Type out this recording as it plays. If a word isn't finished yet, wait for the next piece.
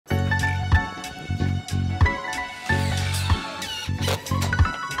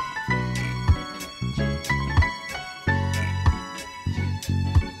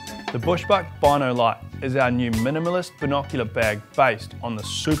Bushbuck Bino-Lite is our new minimalist binocular bag based on the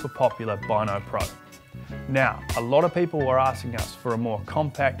super popular Bino-Pro. Now, a lot of people were asking us for a more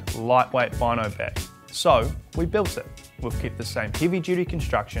compact, lightweight Bino bag, so we built it. We've kept the same heavy-duty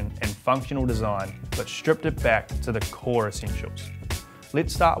construction and functional design, but stripped it back to the core essentials.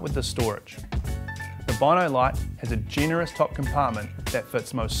 Let's start with the storage. The Bino-Lite has a generous top compartment that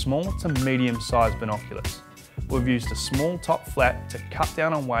fits most small to medium-sized binoculars. We've used a small top flap to cut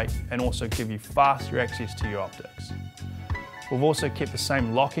down on weight and also give you faster access to your optics. We've also kept the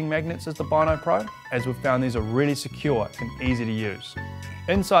same locking magnets as the Bino-Pro, as we've found these are really secure and easy to use.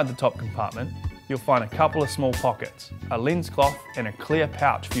 Inside the top compartment, you'll find a couple of small pockets, a lens cloth and a clear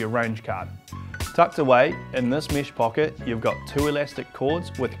pouch for your range card. Tucked away in this mesh pocket, you've got two elastic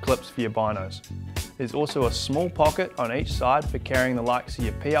cords with clips for your binos. There's also a small pocket on each side for carrying the likes of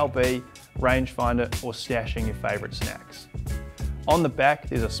your PLB, rangefinder or stashing your favourite snacks. On the back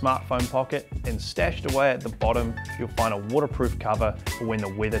there's a smartphone pocket, and stashed away at the bottom you'll find a waterproof cover for when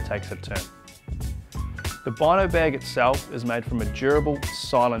the weather takes a turn. The Bino bag itself is made from a durable,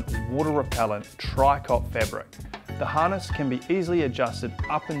 silent, water-repellent tri-cot fabric. The harness can be easily adjusted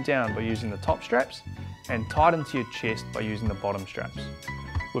up and down by using the top straps and tied into your chest by using the bottom straps.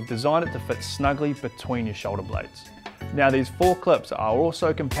 We've designed it to fit snugly between your shoulder blades. Now these four clips are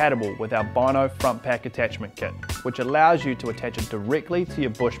also compatible with our Bino front pack attachment kit, which allows you to attach it directly to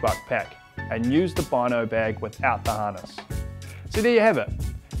your Bushbuck pack and use the Bino bag without the harness. So there you have it.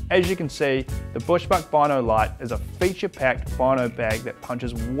 As you can see, the Bushbuck Bino-Lite is a feature-packed Bino bag that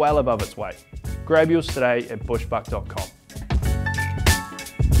punches well above its weight. Grab yours today at bushbuck.com.